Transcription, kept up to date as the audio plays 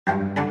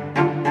Welcome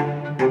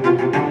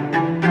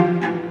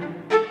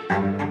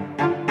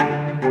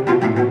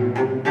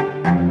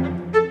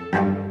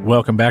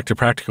back to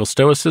Practical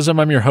Stoicism.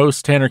 I'm your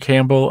host, Tanner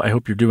Campbell. I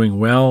hope you're doing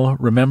well.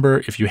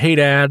 Remember, if you hate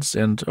ads,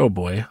 and oh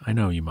boy, I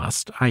know you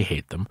must, I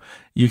hate them,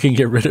 you can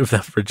get rid of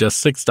them for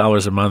just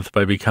 $6 a month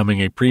by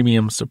becoming a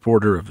premium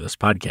supporter of this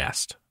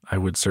podcast. I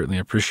would certainly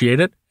appreciate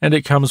it, and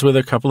it comes with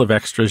a couple of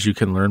extras you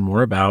can learn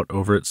more about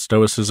over at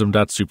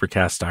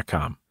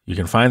stoicism.supercast.com. You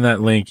can find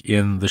that link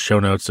in the show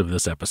notes of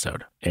this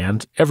episode,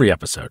 and every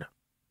episode.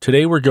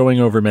 Today we're going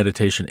over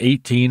Meditation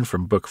 18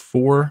 from Book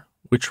 4,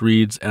 which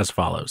reads as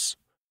follows.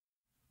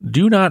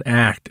 Do not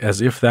act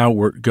as if thou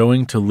wert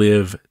going to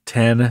live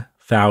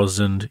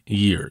 10,000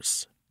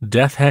 years.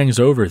 Death hangs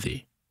over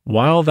thee.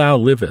 While thou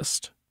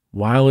livest,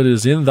 while it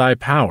is in thy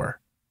power,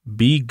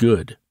 be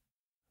good.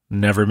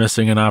 Never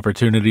missing an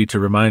opportunity to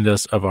remind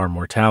us of our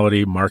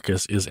mortality,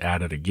 Marcus is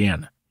at it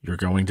again. You're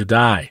going to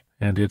die,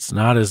 and it's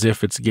not as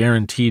if it's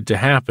guaranteed to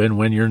happen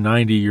when you're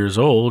 90 years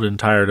old and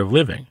tired of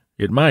living.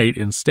 It might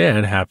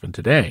instead happen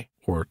today,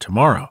 or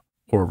tomorrow,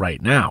 or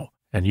right now,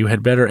 and you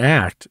had better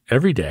act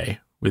every day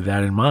with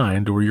that in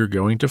mind, or you're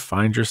going to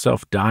find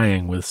yourself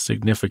dying with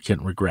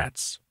significant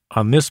regrets.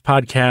 On this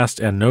podcast,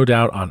 and no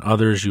doubt on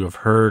others, you have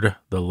heard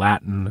the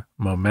Latin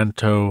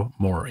memento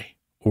mori,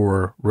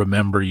 or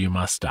remember you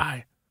must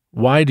die.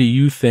 Why do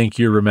you think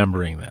you're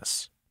remembering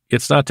this?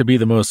 It's not to be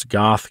the most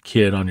goth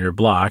kid on your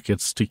block,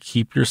 it's to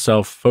keep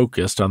yourself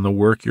focused on the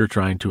work you're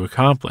trying to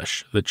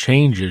accomplish, the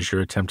changes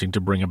you're attempting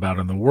to bring about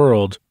in the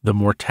world, the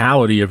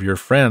mortality of your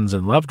friends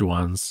and loved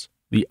ones,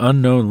 the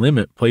unknown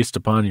limit placed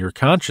upon your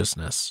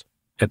consciousness,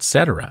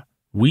 etc.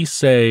 We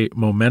say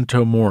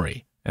memento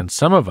mori, and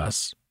some of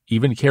us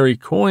even carry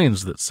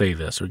coins that say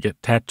this or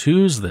get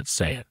tattoos that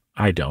say it.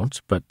 I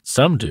don't, but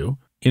some do,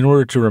 in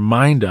order to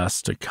remind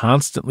us to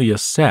constantly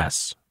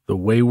assess the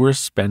way we're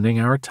spending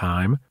our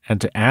time and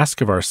to ask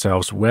of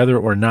ourselves whether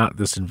or not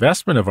this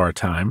investment of our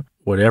time,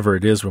 whatever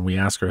it is when we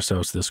ask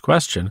ourselves this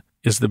question,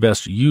 is the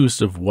best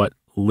use of what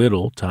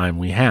little time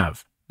we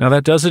have. Now,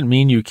 that doesn't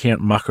mean you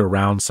can't muck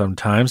around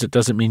sometimes. It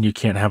doesn't mean you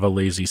can't have a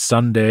lazy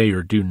Sunday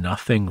or do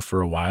nothing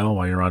for a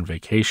while you're on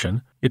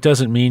vacation. It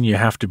doesn't mean you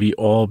have to be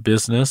all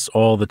business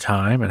all the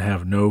time and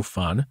have no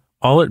fun.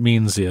 All it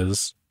means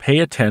is pay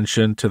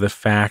attention to the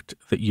fact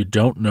that you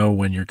don't know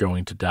when you're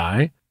going to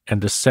die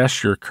and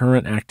assess your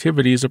current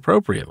activities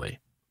appropriately.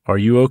 Are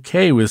you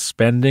okay with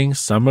spending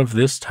some of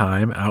this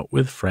time out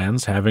with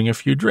friends having a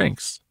few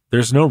drinks?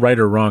 There's no right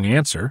or wrong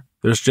answer.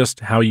 There's just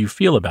how you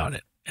feel about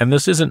it. And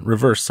this isn't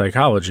reverse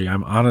psychology.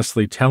 I'm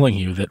honestly telling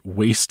you that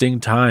wasting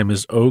time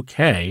is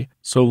okay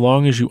so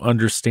long as you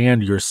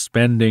understand you're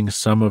spending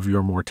some of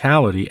your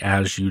mortality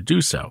as you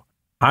do so.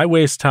 I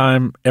waste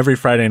time every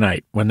Friday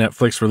night when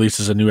Netflix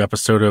releases a new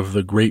episode of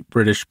The Great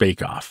British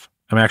Bake Off.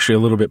 I'm actually a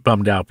little bit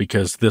bummed out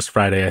because this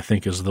Friday I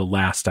think is the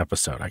last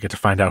episode. I get to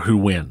find out who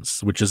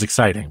wins, which is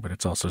exciting, but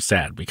it's also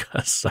sad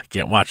because I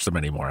can't watch them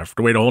anymore. I have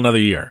to wait a whole nother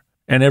year.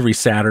 And every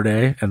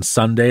Saturday and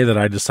Sunday that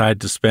I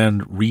decide to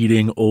spend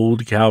reading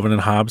old Calvin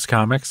and Hobbes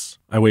comics,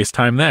 I waste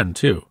time then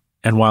too.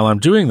 And while I'm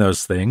doing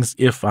those things,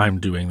 if I'm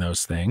doing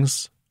those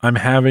things, I'm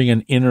having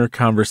an inner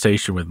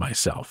conversation with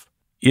myself.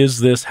 Is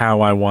this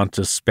how I want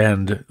to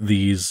spend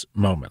these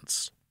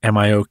moments? Am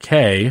I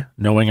okay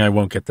knowing I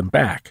won't get them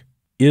back?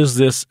 Is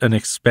this an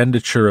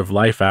expenditure of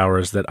life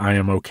hours that I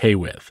am okay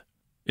with?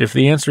 If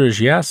the answer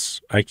is yes,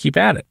 I keep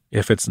at it.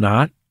 If it's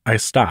not, I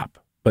stop.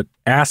 But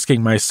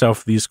asking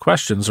myself these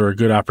questions are a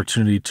good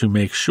opportunity to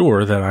make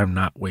sure that I'm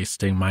not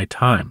wasting my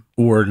time,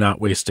 or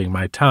not wasting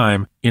my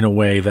time in a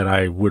way that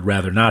I would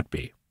rather not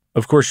be.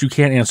 Of course, you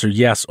can't answer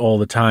yes all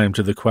the time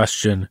to the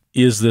question,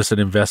 is this an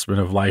investment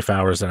of life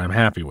hours that I'm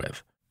happy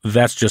with?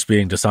 That's just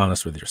being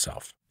dishonest with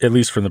yourself, at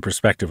least from the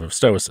perspective of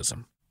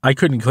Stoicism. I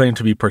couldn't claim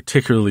to be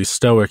particularly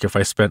stoic if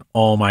I spent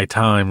all my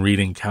time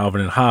reading Calvin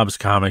and Hobbes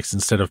comics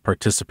instead of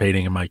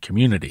participating in my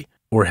community,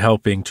 or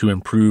helping to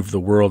improve the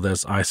world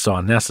as I saw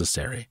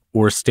necessary,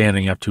 or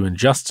standing up to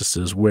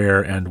injustices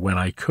where and when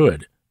I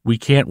could. We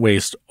can't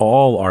waste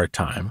all our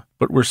time,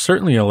 but we're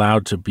certainly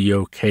allowed to be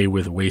okay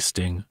with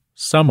wasting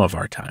some of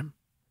our time.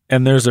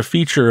 And there's a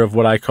feature of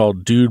what I call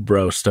dude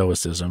bro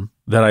stoicism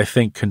that I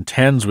think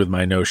contends with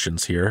my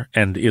notions here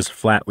and is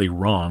flatly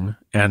wrong,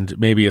 and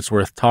maybe it's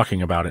worth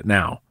talking about it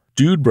now.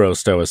 Dude bro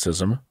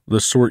stoicism,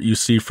 the sort you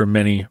see from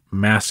many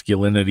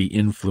masculinity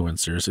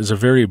influencers, is a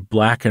very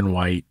black and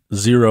white,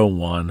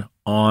 0-1,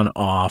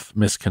 on-off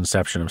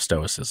misconception of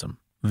stoicism.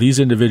 These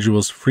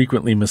individuals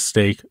frequently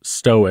mistake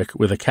stoic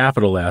with a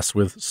capital S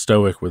with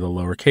stoic with a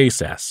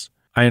lowercase s.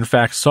 I in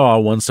fact saw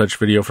one such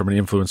video from an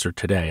influencer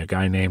today, a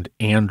guy named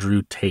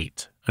Andrew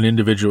Tate, an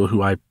individual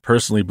who I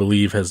personally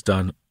believe has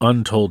done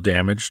untold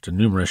damage to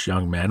numerous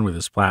young men with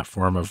his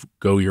platform of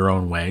go your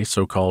own way,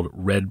 so-called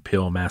red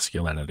pill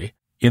masculinity.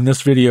 In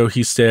this video,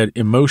 he said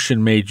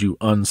emotion made you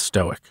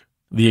unstoic.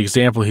 The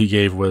example he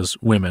gave was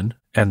women,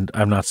 And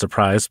I'm not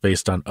surprised,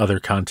 based on other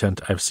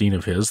content I've seen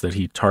of his, that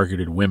he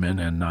targeted women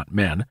and not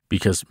men,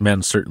 because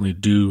men certainly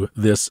do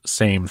this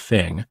same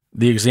thing.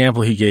 The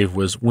example he gave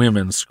was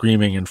women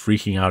screaming and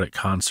freaking out at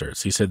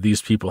concerts. He said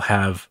these people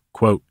have,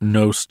 quote,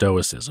 no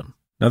stoicism.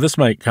 Now, this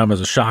might come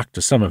as a shock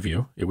to some of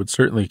you. It would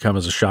certainly come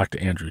as a shock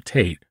to Andrew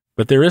Tate.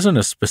 But there isn't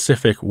a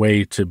specific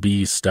way to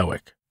be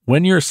stoic.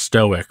 When you're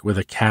stoic with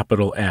a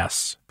capital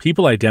S,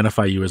 people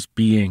identify you as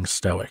being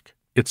stoic.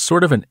 It's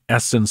sort of an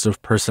essence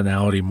of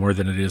personality more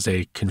than it is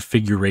a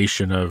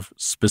configuration of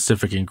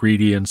specific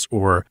ingredients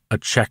or a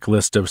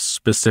checklist of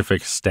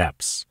specific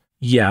steps.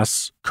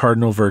 Yes,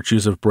 cardinal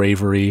virtues of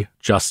bravery,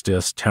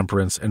 justice,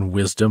 temperance, and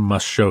wisdom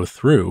must show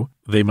through.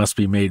 They must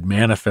be made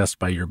manifest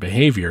by your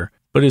behavior.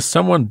 But is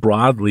someone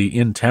broadly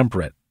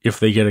intemperate if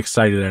they get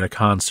excited at a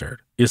concert?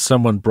 Is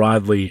someone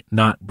broadly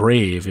not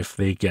brave if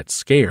they get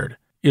scared?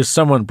 Is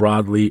someone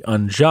broadly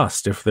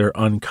unjust if they're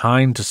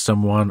unkind to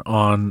someone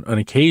on an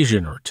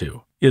occasion or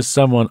two? Is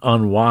someone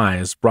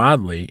unwise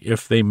broadly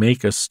if they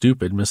make a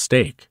stupid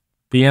mistake?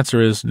 The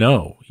answer is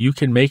no. You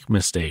can make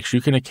mistakes.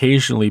 You can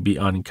occasionally be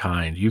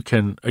unkind. You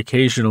can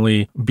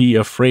occasionally be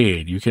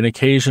afraid. You can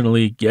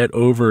occasionally get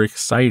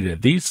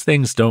overexcited. These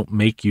things don't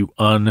make you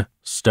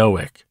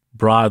unstoic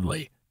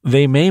broadly.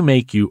 They may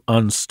make you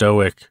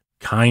unstoic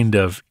kind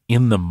of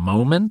in the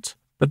moment,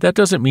 but that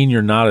doesn't mean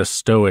you're not a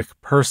stoic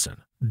person.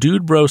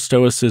 Dude Bro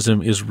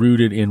Stoicism is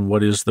rooted in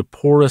what is the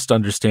poorest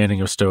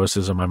understanding of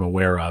Stoicism I'm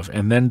aware of,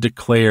 and then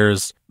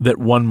declares that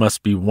one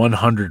must be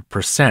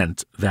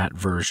 100% that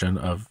version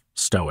of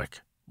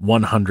Stoic,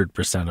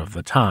 100% of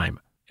the time.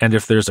 And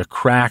if there's a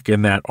crack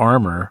in that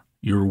armor,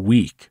 you're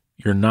weak.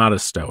 You're not a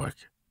Stoic,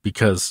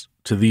 because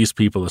to these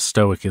people, a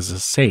Stoic is a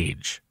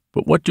sage.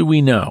 But what do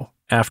we know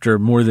after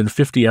more than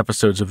 50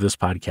 episodes of this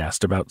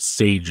podcast about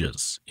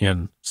sages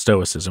in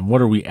Stoicism?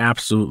 What are we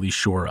absolutely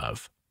sure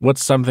of?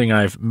 What's something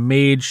I've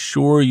made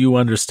sure you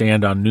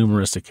understand on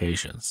numerous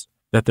occasions?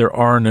 That there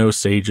are no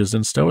sages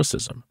in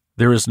Stoicism.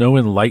 There is no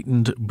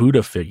enlightened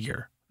Buddha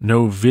figure,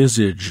 no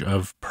visage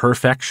of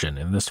perfection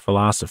in this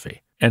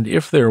philosophy. And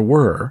if there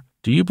were,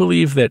 do you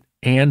believe that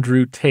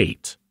Andrew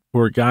Tate,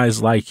 or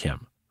guys like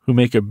him, who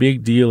make a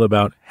big deal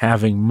about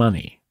having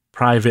money,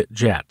 private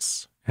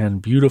jets,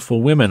 and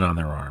beautiful women on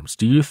their arms,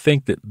 do you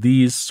think that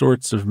these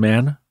sorts of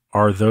men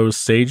are those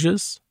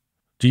sages?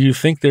 Do you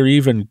think they're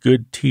even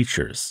good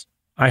teachers?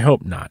 I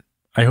hope not.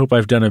 I hope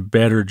I've done a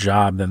better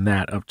job than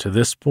that up to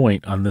this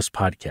point on this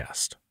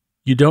podcast.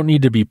 You don't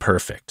need to be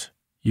perfect.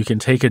 You can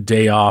take a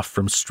day off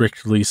from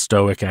strictly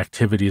Stoic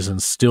activities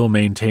and still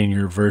maintain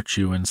your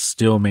virtue and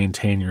still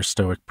maintain your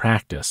Stoic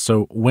practice.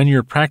 So when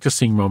you're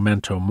practicing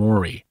memento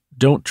mori,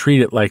 don't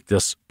treat it like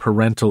this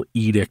parental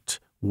edict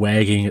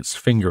wagging its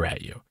finger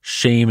at you,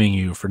 shaming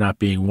you for not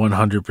being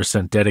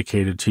 100%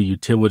 dedicated to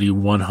utility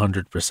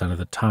 100% of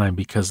the time,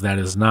 because that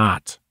is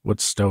not what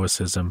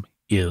Stoicism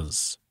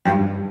is.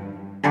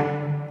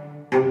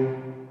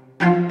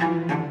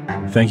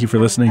 Thank you for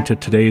listening to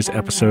today's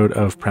episode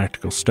of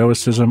Practical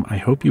Stoicism. I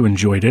hope you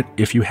enjoyed it.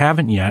 If you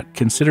haven't yet,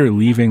 consider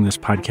leaving this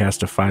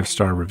podcast a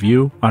 5-star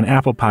review on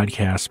Apple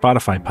Podcasts,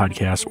 Spotify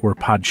Podcasts, or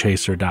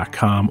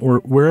Podchaser.com, or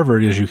wherever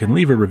it is you can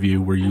leave a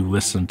review where you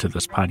listen to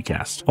this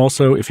podcast.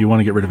 Also, if you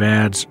want to get rid of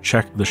ads,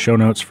 check the show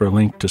notes for a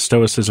link to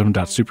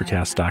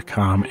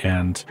stoicism.supercast.com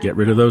and get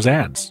rid of those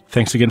ads.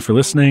 Thanks again for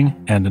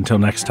listening, and until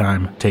next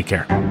time, take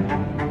care.